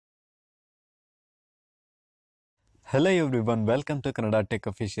Hello everyone, welcome to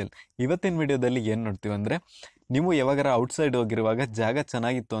KannadaTechOfficial. ಇವತ್ತಿನ ವಿಡಿಯೋದಲ್ಲಿ ಏನು ನೋಡ್ತೀವಿ ಅಂದ್ರೆ ನೀವು ಯಾವಾಗರ ಔಟ್ಸೈಡ್ ಹೋಗಿರುವಾಗ ಜಾಗ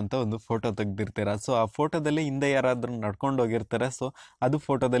ಚೆನ್ನಾಗಿತ್ತು ಅಂತ ಒಂದು ಫೋಟೋ ತೆಗೆದಿರ್ತೀರಾ. ಸೊ ಆ ಫೋಟೋದಲ್ಲಿ ಹಿಂದೆ ಯಾರಾದರೂ ನಡ್ಕೊಂಡು ಹೋಗಿರ್ತಾರೆ. ಸೊ ಅದು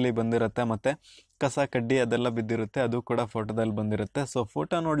ಫೋಟೋದಲ್ಲಿ ಬಂದಿರುತ್ತೆ. ಮತ್ತೆ ಕಸ ಕಡ್ಡಿ ಅದೆಲ್ಲ ಬಿದ್ದಿರುತ್ತೆ, ಅದು ಕೂಡ ಫೋಟೋದಲ್ಲಿ ಬಂದಿರುತ್ತೆ. ಸೊ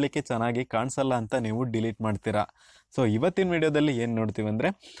ಫೋಟೋ ನೋಡಲಿಕ್ಕೆ ಚೆನ್ನಾಗಿ ಕಾಣಿಸಲ್ಲ ಅಂತ ನೀವು ಡಿಲೀಟ್ ಮಾಡ್ತೀರಾ. ಸೊ ಇವತ್ತಿನ ವಿಡಿಯೋದಲ್ಲಿ ಏನು ನೋಡ್ತೀವಿ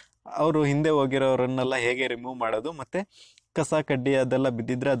ಅಂದ್ರೆ ಅವರು ಹಿಂದೆ ಹೋಗಿರೋರನ್ನೆಲ್ಲ ಹೇಗೆ ರಿಮೂವ್ ಮಾಡೋದು, ಮತ್ತೆ ಕಸ ಕಡ್ಡಿ ಅದೆಲ್ಲ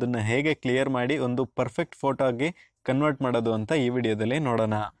ಬಿದ್ದಿದ್ರೆ ಅದನ್ನ ಹೇಗೆ ಕ್ಲಿಯರ್ ಮಾಡಿ ಒಂದು ಪರ್ಫೆಕ್ಟ್ ಫೋಟೋ ಆಗಿ ಕನ್ವರ್ಟ್ ಮಾಡೋದು ಅಂತ ಈ ವಿಡಿಯೋದಲ್ಲಿ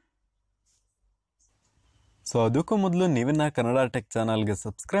ನೋಡೋಣ. ಸೊ ಅದಕ್ಕೂ ಮೊದಲು ನೀವಿನ್ನ ಕನ್ನಡ ಟೆಕ್ ಚಾನಲ್ಗೆ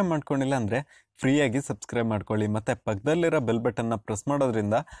ಸಬ್ಸ್ಕ್ರೈಬ್ ಮಾಡ್ಕೊಂಡಿಲ್ಲ ಅಂದರೆ ಫ್ರೀಯಾಗಿ ಸಬ್ಸ್ಕ್ರೈಬ್ ಮಾಡ್ಕೊಳ್ಳಿ. ಮತ್ತು ಪಕ್ಕದಲ್ಲಿರೋ ಬೆಲ್ ಬಟನ್ನ ಪ್ರೆಸ್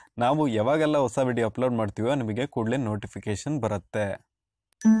ಮಾಡೋದ್ರಿಂದ ನಾವು ಯಾವಾಗೆಲ್ಲ ಹೊಸ ವಿಡಿಯೋ ಅಪ್ಲೋಡ್ ಮಾಡ್ತೀವೋ ನಿಮಗೆ ಕೂಡಲೇ ನೋಟಿಫಿಕೇಶನ್ ಬರುತ್ತೆ.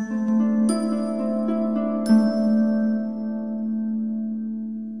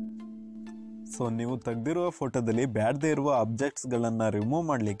 ಸೊ ನೀವು ತೆಗೆದಿರುವ ಫೋಟೋದಲ್ಲಿ ಬ್ಯಾಡದೇ ಇರುವ ಆಬ್ಜೆಕ್ಟ್ಸ್ಗಳನ್ನು ರಿಮೂವ್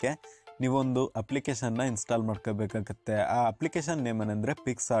ಮಾಡಲಿಕ್ಕೆ ನೀವೊಂದು ಅಪ್ಲಿಕೇಶನ್ನ ಇನ್ಸ್ಟಾಲ್ ಮಾಡ್ಕೋಬೇಕಾಗತ್ತೆ. ಆ ಅಪ್ಲಿಕೇಶನ್ ನೇಮ್ ಏನಂದರೆ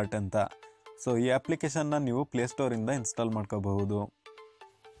ಪಿಕ್ಸಾರ್ಟ್ ಅಂತ. ಸೊ ಈ ಅಪ್ಲಿಕೇಶನ್ನ ನೀವು ಪ್ಲೇಸ್ಟೋರಿಂದ ಇನ್ಸ್ಟಾಲ್ ಮಾಡ್ಕೋಬಹುದು.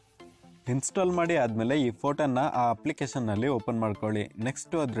 ಇನ್ಸ್ಟಾಲ್ ಮಾಡಿ ಆದಮೇಲೆ ಈ ಫೋಟೋನ ಆ ಅಪ್ಲಿಕೇಶನ್ನಲ್ಲಿ ಓಪನ್ ಮಾಡ್ಕೊಳ್ಳಿ.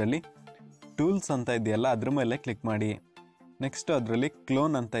 ನೆಕ್ಸ್ಟು ಅದರಲ್ಲಿ ಟೂಲ್ಸ್ ಅಂತ ಇದೆಯಲ್ಲ ಅದ್ರ ಮೇಲೆ ಕ್ಲಿಕ್ ಮಾಡಿ. ನೆಕ್ಸ್ಟು ಅದರಲ್ಲಿ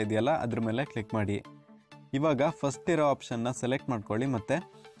ಕ್ಲೋನ್ ಅಂತ ಇದೆಯಲ್ಲ ಅದ್ರ ಮೇಲೆ ಕ್ಲಿಕ್ ಮಾಡಿ. ಇವಾಗ ಫಸ್ಟ್ ಇರೋ ಆಪ್ಷನ್ನ ಸೆಲೆಕ್ಟ್ ಮಾಡ್ಕೊಳ್ಳಿ. ಮತ್ತು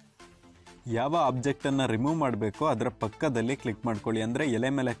ಯಾವ ಆಬ್ಜೆಕ್ಟನ್ನು ರಿಮೂವ್ ಮಾಡಬೇಕು ಅದರ ಪಕ್ಕದಲ್ಲಿ ಕ್ಲಿಕ್ ಮಾಡ್ಕೊಳ್ಳಿ, ಅಂದರೆ ಎಲೆ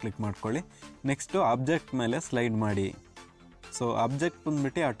ಮೇಲೆ ಕ್ಲಿಕ್ ಮಾಡ್ಕೊಳ್ಳಿ. ನೆಕ್ಸ್ಟು ಆಬ್ಜೆಕ್ಟ್ ಮೇಲೆ ಸ್ಲೈಡ್ ಮಾಡಿ. ಸೊ ಆಬ್ಜೆಕ್ಟ್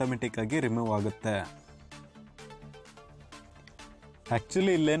ಬಂದ್ಬಿಟ್ಟು ಆಟೋಮೆಟಿಕ್ಕಾಗಿ ರಿಮೂವ್ ಆಗುತ್ತೆ.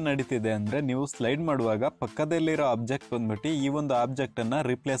 ಆ್ಯಕ್ಚುಲಿ ಇಲ್ಲೇನು ನಡೀತಿದೆ ಅಂದರೆ ನೀವು ಸ್ಲೈಡ್ ಮಾಡುವಾಗ ಪಕ್ಕದಲ್ಲಿರೋ ಆಬ್ಜೆಕ್ಟ್ ಬಂದ್ಬಿಟ್ಟು ಈ ಒಂದು ಆಬ್ಜೆಕ್ಟನ್ನು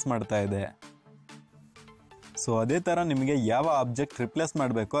ರಿಪ್ಲೇಸ್ ಮಾಡ್ತಾ ಇದೆ. ಸೊ ಅದೇ ಥರ ನಿಮಗೆ ಯಾವ ಆಬ್ಜೆಕ್ಟ್ ರಿಪ್ಲೇಸ್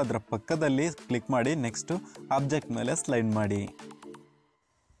ಮಾಡಬೇಕು ಅದರ ಪಕ್ಕದಲ್ಲಿ ಕ್ಲಿಕ್ ಮಾಡಿ. ನೆಕ್ಸ್ಟು ಆಬ್ಜೆಕ್ಟ್ ಮೇಲೆ ಸ್ಲೈಡ್ ಮಾಡಿ.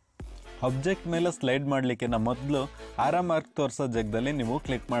 ಆಬ್ಜೆಕ್ಟ್ ಮೇಲೆ ಸ್ಲೈಡ್ ಮಾಡಲಿಕ್ಕೆ ಮೊದಲು ಆರೋ ಮಾರ್ಕ್ ತೋರಿಸೋ ಜಾಗದಲ್ಲಿ ನೀವು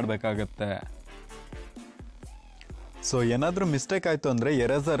ಕ್ಲಿಕ್ ಮಾಡಬೇಕಾಗತ್ತೆ. ಸೊ ಏನಾದರೂ ಮಿಸ್ಟೇಕ್ ಆಯಿತು ಅಂದರೆ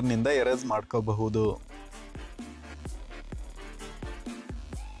ಎರೇಸರ್ನಿಂದ ಎರೇಸ್ ಮಾಡ್ಕೋಬಹುದು.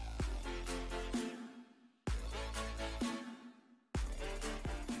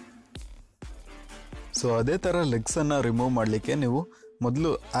 ಸೊ ಅದೇ ಥರ ಲೆಗ್ಸನ್ನು ರಿಮೂವ್ ಮಾಡಲಿಕ್ಕೆ ನೀವು ಮೊದಲು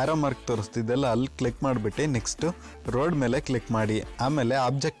ಆರೋ ಮಾರ್ಕ್ ತೋರಿಸ್ತಿದ್ದೆಲ್ಲ ಅಲ್ಲಿ ಕ್ಲಿಕ್ ಮಾಡಿಬಿಟ್ಟು ನೆಕ್ಸ್ಟು ರೋಡ್ ಮೇಲೆ ಕ್ಲಿಕ್ ಮಾಡಿ. ಆಮೇಲೆ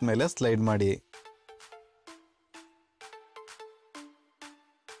ಆಬ್ಜೆಕ್ಟ್ ಮೇಲೆ ಸ್ಲೈಡ್ ಮಾಡಿ.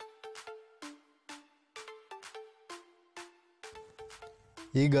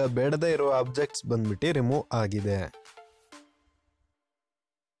 ಈಗ ಬೇಡದೇ ಇರುವ ಆಬ್ಜೆಕ್ಟ್ಸ್ ಬಂದ್ಬಿಟ್ಟು ರಿಮೂವ್ ಆಗಿದೆ.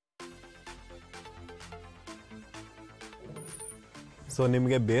 ಸೊ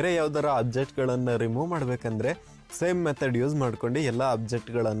ನಿಮಗೆ ಬೇರೆ ಯಾವ್ದಾರ ಆಬ್ಜೆಕ್ಟ್ಗಳನ್ನು ರಿಮೂವ್ ಮಾಡಬೇಕಂದ್ರೆ ಸೇಮ್ ಮೆಥಡ್ ಯೂಸ್ ಮಾಡ್ಕೊಂಡು ಎಲ್ಲ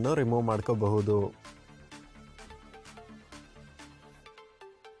ಆಬ್ಜೆಕ್ಟ್ಗಳನ್ನು ರಿಮೂವ್ ಮಾಡ್ಕೋಬಹುದು.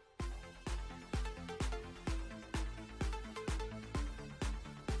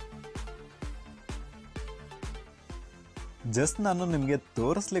 ಜಸ್ಟ್ ನಾನು ನಿಮಗೆ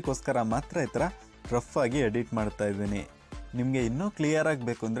ತೋರಿಸ್ಲಿಕ್ಕೋಸ್ಕರ ಮಾತ್ರ ಈ ಥರ ರಫ್ ಆಗಿ ಎಡಿಟ್ ಮಾಡ್ತಾ ಇದ್ದೀನಿ. ನಿಮಗೆ ಇನ್ನೂ ಕ್ಲಿಯರ್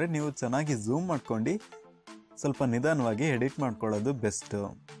ಆಗಬೇಕು ಅಂದರೆ ನೀವು ಚೆನ್ನಾಗಿ ಝೂಮ್ ಮಾಡ್ಕೊಂಡು ಸ್ವಲ್ಪ ನಿಧಾನವಾಗಿ ಎಡಿಟ್ ಮಾಡ್ಕೊಳ್ಳೋದು ಬೆಸ್ಟು.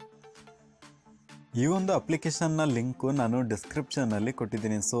 ಈ ಒಂದು ಅಪ್ಲಿಕೇಶನ್ನ ಲಿಂಕು ನಾನು ಡಿಸ್ಕ್ರಿಪ್ಷನಲ್ಲಿ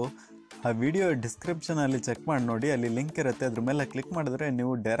ಕೊಟ್ಟಿದ್ದೀನಿ. ಸೊ ಆ ವಿಡಿಯೋ ಡಿಸ್ಕ್ರಿಪ್ಷನಲ್ಲಿ ಚೆಕ್ ಮಾಡಿ ನೋಡಿ, ಅಲ್ಲಿ ಲಿಂಕ್ ಇರುತ್ತೆ. ಅದ್ರ ಮೇಲೆ ಕ್ಲಿಕ್ ಮಾಡಿದ್ರೆ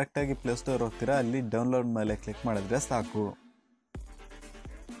ನೀವು ಡೈರೆಕ್ಟಾಗಿ ಪ್ಲೇಸ್ಟೋರ್ ಹೋಗ್ತೀರಾ, ಅಲ್ಲಿ ಡೌನ್ಲೋಡ್ ಮೇಲೆ ಕ್ಲಿಕ್ ಮಾಡಿದ್ರೆ ಸಾಕು.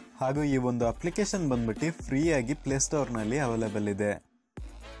 ಹಾಗೂ ಈ ಒಂದು ಅಪ್ಲಿಕೇಶನ್ ಬಂದ್ಬಿಟ್ಟು ಫ್ರೀಯಾಗಿ ಪ್ಲೇಸ್ಟೋರ್ನಲ್ಲಿ ಅವೈಲೇಬಲ್ ಇದೆ.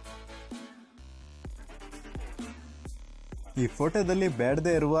 ಈ ಫೋಟೋದಲ್ಲಿ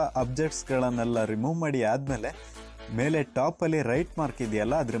ಬೇಡದೇ ಇರುವ ಆಬ್ಜೆಕ್ಟ್ಸ್ಗಳನ್ನೆಲ್ಲ ರಿಮೂವ್ ಮಾಡಿ ಆದಮೇಲೆ ಮೇಲೆ ಟಾಪಲ್ಲಿ ರೈಟ್ ಮಾರ್ಕ್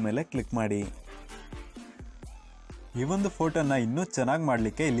ಇದೆಯಲ್ಲ ಅದ್ರ ಮೇಲೆ ಕ್ಲಿಕ್ ಮಾಡಿ. ಈ ಒಂದು ಫೋಟೋನ ಇನ್ನೂ ಚೆನ್ನಾಗಿ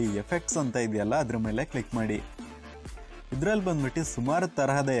ಮಾಡಲಿಕ್ಕೆ ಇಲ್ಲಿ ಎಫೆಕ್ಟ್ಸ್ ಅಂತ ಇದೆಯಲ್ಲ ಅದ್ರ ಮೇಲೆ ಕ್ಲಿಕ್ ಮಾಡಿ. ಇದರಲ್ಲಿ ಬಂದ್ಬಿಟ್ಟು ಸುಮಾರು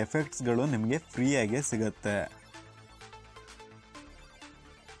ತರಹದ ಎಫೆಕ್ಟ್ಸ್ಗಳು ನಿಮಗೆ ಫ್ರೀಯಾಗಿ ಸಿಗುತ್ತೆ.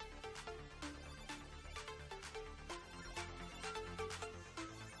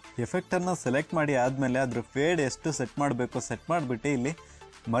 ಎಫೆಕ್ಟನ್ನು ಸೆಲೆಕ್ಟ್ ಮಾಡಿ ಆದಮೇಲೆ ಅದ್ರ ಫೇಡ್ ಎಷ್ಟು ಸೆಟ್ ಮಾಡಬೇಕು ಸೆಟ್ ಮಾಡಿಬಿಟ್ಟು ಇಲ್ಲಿ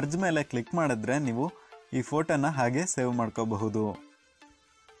ಮರ್ಜ್ ಮೇಲೆ ಕ್ಲಿಕ್ ಮಾಡಿದ್ರೆ ನೀವು ಈ ಫೋಟೋನ ಹಾಗೆ ಸೇವ್ ಮಾಡ್ಕೋಬಹುದು.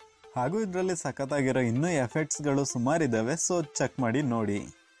 ಹಾಗೂ ಇದರಲ್ಲಿ ಸಖತ್ತಾಗಿರೋ ಇನ್ನೂ ಎಫೆಕ್ಟ್ಸ್ಗಳು ಸುಮಾರಿದ್ದಾವೆ. ಸೊ ಚೆಕ್ ಮಾಡಿ ನೋಡಿ.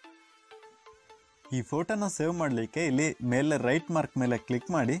 ಈ ಫೋಟೋನ ಸೇವ್ ಮಾಡಲಿಕ್ಕೆ ಇಲ್ಲಿ ಮೇಲೆ ರೈಟ್ ಮಾರ್ಕ್ ಮೇಲೆ ಕ್ಲಿಕ್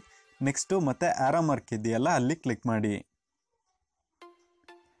ಮಾಡಿ. ನೆಕ್ಸ್ಟು ಮತ್ತೆ ಆರೋ ಮಾರ್ಕ್ ಇದೆಯಲ್ಲ ಅಲ್ಲಿ ಕ್ಲಿಕ್ ಮಾಡಿ.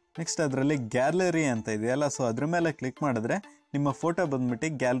 ನೆಕ್ಸ್ಟ್ ಅದರಲ್ಲಿ ಗ್ಯಾಲರಿ ಅಂತ ಇದೆಯಲ್ಲ, ಸೊ ಅದ್ರ ಮೇಲೆ ಕ್ಲಿಕ್ ಮಾಡಿದ್ರೆ ನಿಮ್ಮ ಫೋಟೋ ಬಂದ್ಬಿಟ್ಟು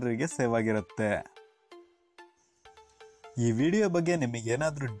ಗ್ಯಾಲರಿಗೆ ಸೇವ್ ಆಗಿರುತ್ತೆ. ಈ ವಿಡಿಯೋ ಬಗ್ಗೆ ನಿಮಗೆ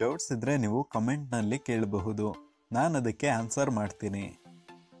ಏನಾದರೂ ಡೌಟ್ಸ್ ಇದ್ದರೆ ನೀವು ಕಮೆಂಟ್ನಲ್ಲಿ ಕೇಳಬಹುದು, ನಾನು ಅದಕ್ಕೆ ಆನ್ಸರ್ ಮಾಡ್ತೀನಿ.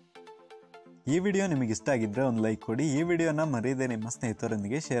 ಈ ವಿಡಿಯೋ ನಿಮಗೆ ಇಷ್ಟ ಆಗಿದ್ದರೆ ಒಂದು ಲೈಕ್ ಕೊಡಿ. ಈ ವಿಡಿಯೋನ ಮರೀದೆ ನಿಮ್ಮ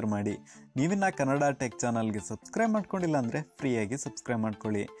ಸ್ನೇಹಿತರೊಂದಿಗೆ ಶೇರ್ ಮಾಡಿ. ನೀವಿನ್ನ ಕನ್ನಡ ಟೆಕ್ ಚಾನಲ್ಗೆ ಸಬ್ಸ್ಕ್ರೈಬ್ ಮಾಡ್ಕೊಂಡಿಲ್ಲ ಅಂದರೆ ಫ್ರೀಯಾಗಿ ಸಬ್ಸ್ಕ್ರೈಬ್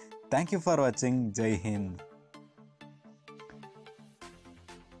ಮಾಡ್ಕೊಳ್ಳಿ. Thank you for watching. ಜೈ ಹಿಂದ್.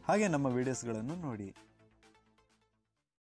 ಹಾಗೆ ನಮ್ಮ ವಿಡಿಯೋಸ್ಗಳನ್ನು ನೋಡಿ.